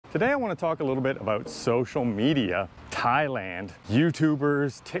Today I want to talk a little bit about social media, Thailand,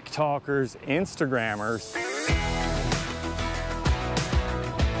 YouTubers, TikTokers, Instagrammers.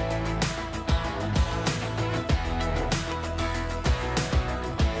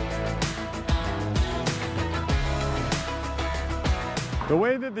 The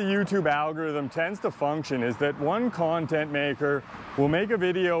way that the YouTube algorithm tends to function is that one content maker will make a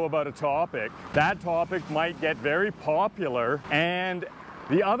video about a topic. That topic might get very popular, and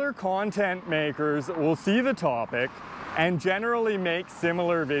the other content makers will see the topic and generally make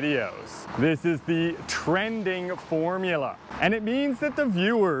similar videos. This is the trending formula. And it means that the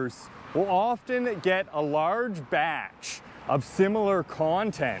viewers will often get a large batch of similar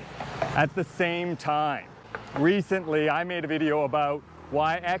content at the same time. Recently, I made a video about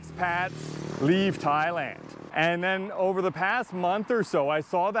why expats leave Thailand. And then over the past month or so, I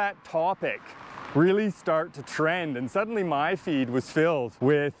saw that topic really start to trend, and suddenly my feed was filled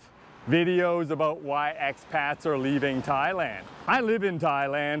with videos about why expats are leaving Thailand. I live in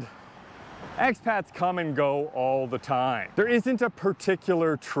Thailand. Expats come and go all the time. There isn't a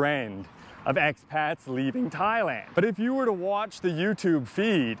particular trend of expats leaving Thailand. But if you were to watch the YouTube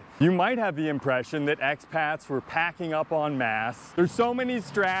feed, you might have the impression that expats were packing up en masse. There's so many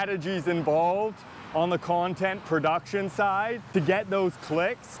strategies involved on the content production side to get those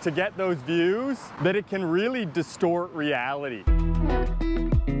clicks, to get those views, that it can really distort reality.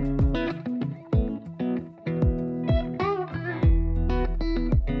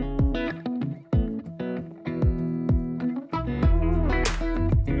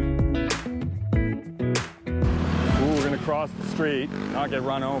 Cross the street, not get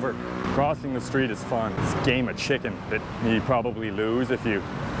run over. Crossing the street is fun. It's a game of chicken that you probably lose if you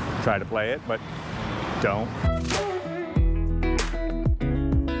try to play it, but don't.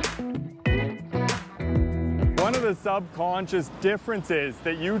 One of the subconscious differences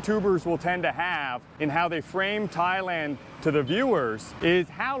that YouTubers will tend to have in how they frame Thailand to the viewers is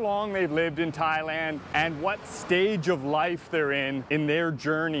how long they've lived in Thailand and what stage of life they're in their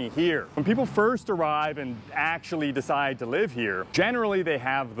journey here. When people first arrive and actually decide to live here, generally they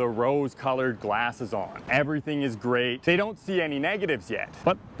have the rose-colored glasses on. Everything is great. They don't see any negatives yet,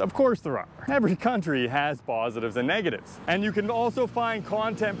 but of course there are. Every country has positives and negatives. And you can also find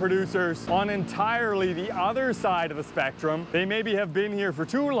content producers on entirely the other side of the spectrum. They maybe have been here for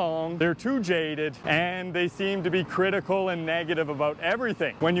too long, they're too jaded, and they seem to be critical and negative about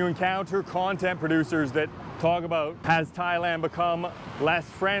everything. When you encounter content producers that talk about, has Thailand become less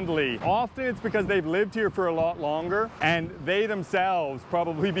friendly? Often it's because they've lived here for a lot longer and they themselves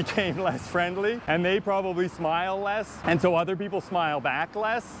probably became less friendly and they probably smile less, and so other people smile back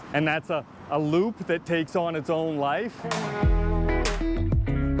less, and that's a loop that takes on its own life.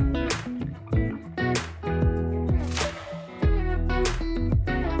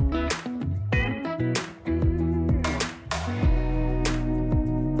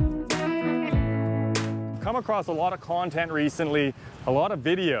 Come across a lot of content recently, a lot of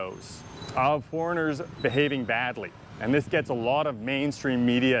videos of foreigners behaving badly. And this gets a lot of mainstream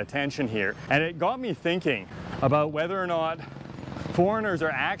media attention here. And it got me thinking about whether or not foreigners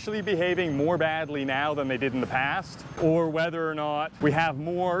are actually behaving more badly now than they did in the past, or whether or not we have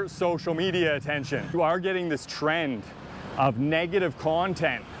more social media attention. You are getting this trend of negative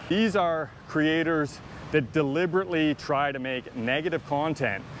content. These are creators that deliberately try to make negative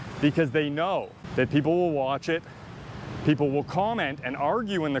content because they know that people will watch it, people will comment and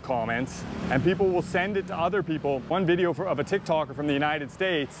argue in the comments, and people will send it to other people. One video of a TikToker from the United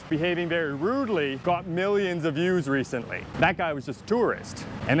States behaving very rudely got millions of views recently. That guy was just a tourist,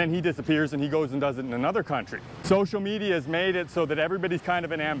 and then he disappears and he goes and does it in another country. Social media has made it so that everybody's kind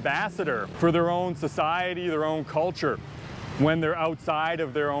of an ambassador for their own society, their own culture, when they're outside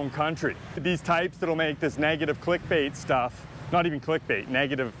of their own country. These types that'll make this negative clickbait stuff, not even clickbait,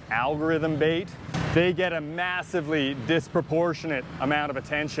 negative algorithm bait, they get a massively disproportionate amount of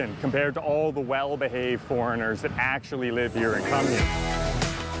attention compared to all the well-behaved foreigners that actually live here and come here.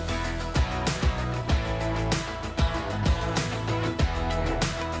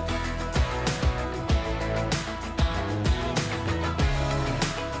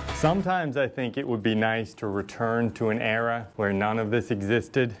 Sometimes I think it would be nice to return to an era where none of this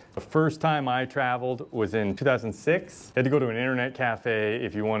existed. The first time I traveled was in 2006. You had to go to an internet cafe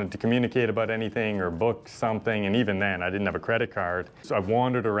if you wanted to communicate about anything or book something, and even then I didn't have a credit card. So I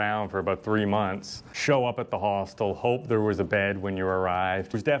wandered around for about 3 months, show up at the hostel, hope there was a bed when you arrived.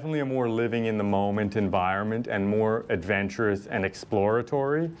 It was definitely a more living in the moment environment and more adventurous and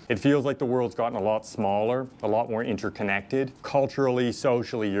exploratory. It feels like the world's gotten a lot smaller, a lot more interconnected. Culturally,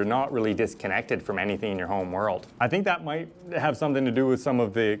 socially, you're not really disconnected from anything in your home world. I think that might have something to do with some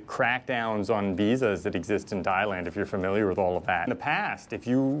of the crackdowns on visas that exist in Thailand, if you're familiar with all of that. In the past, if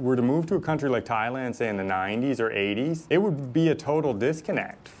you were to move to a country like Thailand, say in the 90s or 80s, it would be a total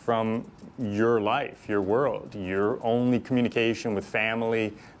disconnect from your life, your world. Your only communication with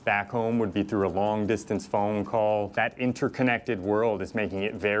family back home would be through a long-distance phone call. That interconnected world is making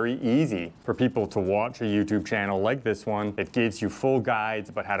it very easy for people to watch a YouTube channel like this one. It gives you full guides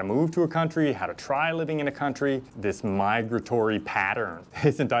about how to move to a country, how to try living in a country. This migratory pattern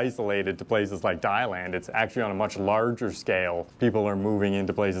isn't isolated to places like Thailand. It's actually on a much larger scale. People are moving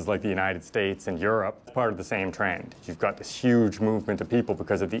into places like the United States and Europe. It's part of the same trend. You've got this huge movement of people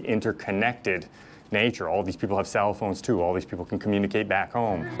because of the interconnected nature. All these people have cell phones too. All these people can communicate back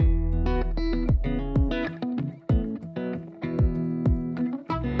home.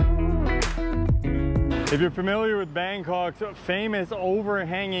 If you're familiar with Bangkok's famous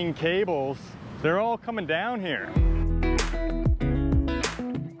overhanging cables, they're all coming down here.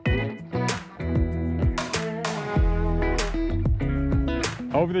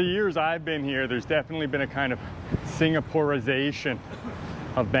 Over the years I've been here, there's definitely been a kind of Singaporeization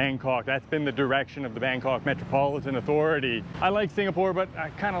of Bangkok. That's been the direction of the Bangkok Metropolitan Authority. I like Singapore, but I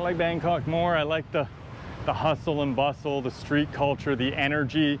kind of like Bangkok more. I like the hustle and bustle, the street culture, the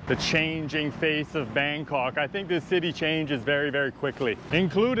energy, the changing face of Bangkok. I think this city changes very, very quickly,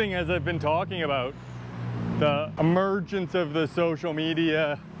 including, as I've been talking about, the emergence of the social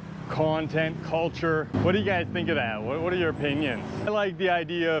media content culture. What do you guys think of that? What are your opinions? I like the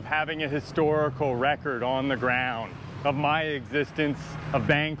idea of having a historical record on the ground of my existence, of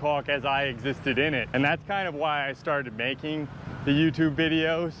Bangkok as I existed in it. And that's kind of why I started making the YouTube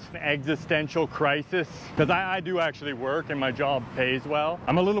videos. An existential crisis, because I do actually work and my job pays well.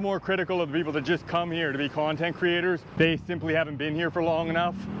 I'm a little more critical of the people that just come here to be content creators. They simply haven't been here for long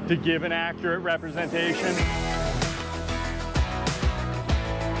enough to give an accurate representation.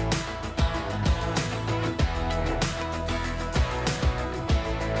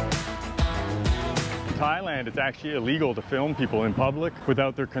 Thailand, it's actually illegal to film people in public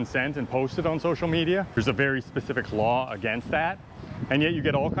without their consent and post it on social media. There's a very specific law against that. And yet you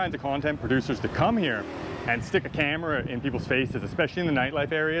get all kinds of content producers to come here and stick a camera in people's faces, especially in the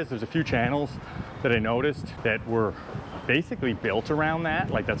nightlife areas. There's a few channels that I noticed that were basically built around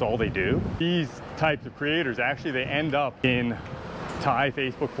that, like that's all they do. These types of creators, actually they end up in Thai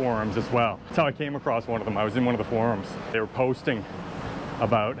Facebook forums as well. That's how I came across one of them. I was in one of the forums. They were posting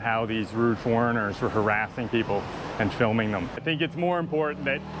about how these rude foreigners were harassing people and filming them. I think it's more important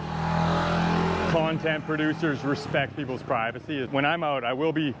that content producers respect people's privacy. When I'm out, I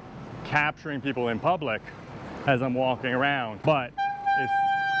will be capturing people in public as I'm walking around, but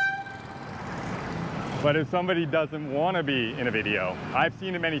if somebody doesn't want to be in a video, I've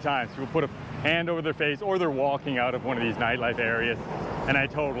seen it many times. People put a hand over their face or they're walking out of one of these nightlife areas, and I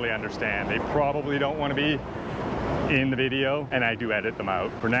totally understand. They probably don't want to be in the video, and I do edit them out.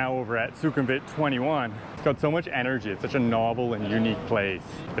 We're now over at Sukhumvit 21. It's got so much energy. It's such a novel and unique place.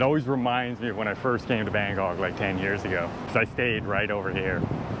 It always reminds me of when I first came to Bangkok like 10 years ago, because I stayed right over here.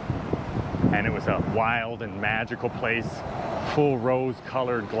 And it was a wild and magical place, full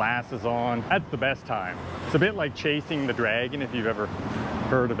rose-colored glasses on. That's the best time. It's a bit like chasing the dragon, if you've ever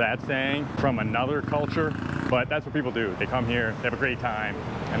heard of that saying, from another culture. But that's what people do. They come here, they have a great time,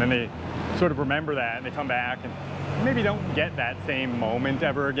 and then they sort of remember that, and they come back and maybe don't get that same moment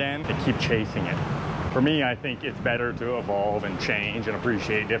ever again. They keep chasing it. For me, I think it's better to evolve and change and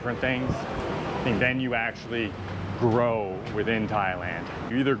appreciate different things. I think then you actually grow within Thailand.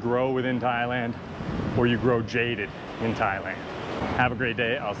 You either grow within Thailand or you grow jaded in Thailand. Have a great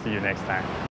day. I'll see you next time.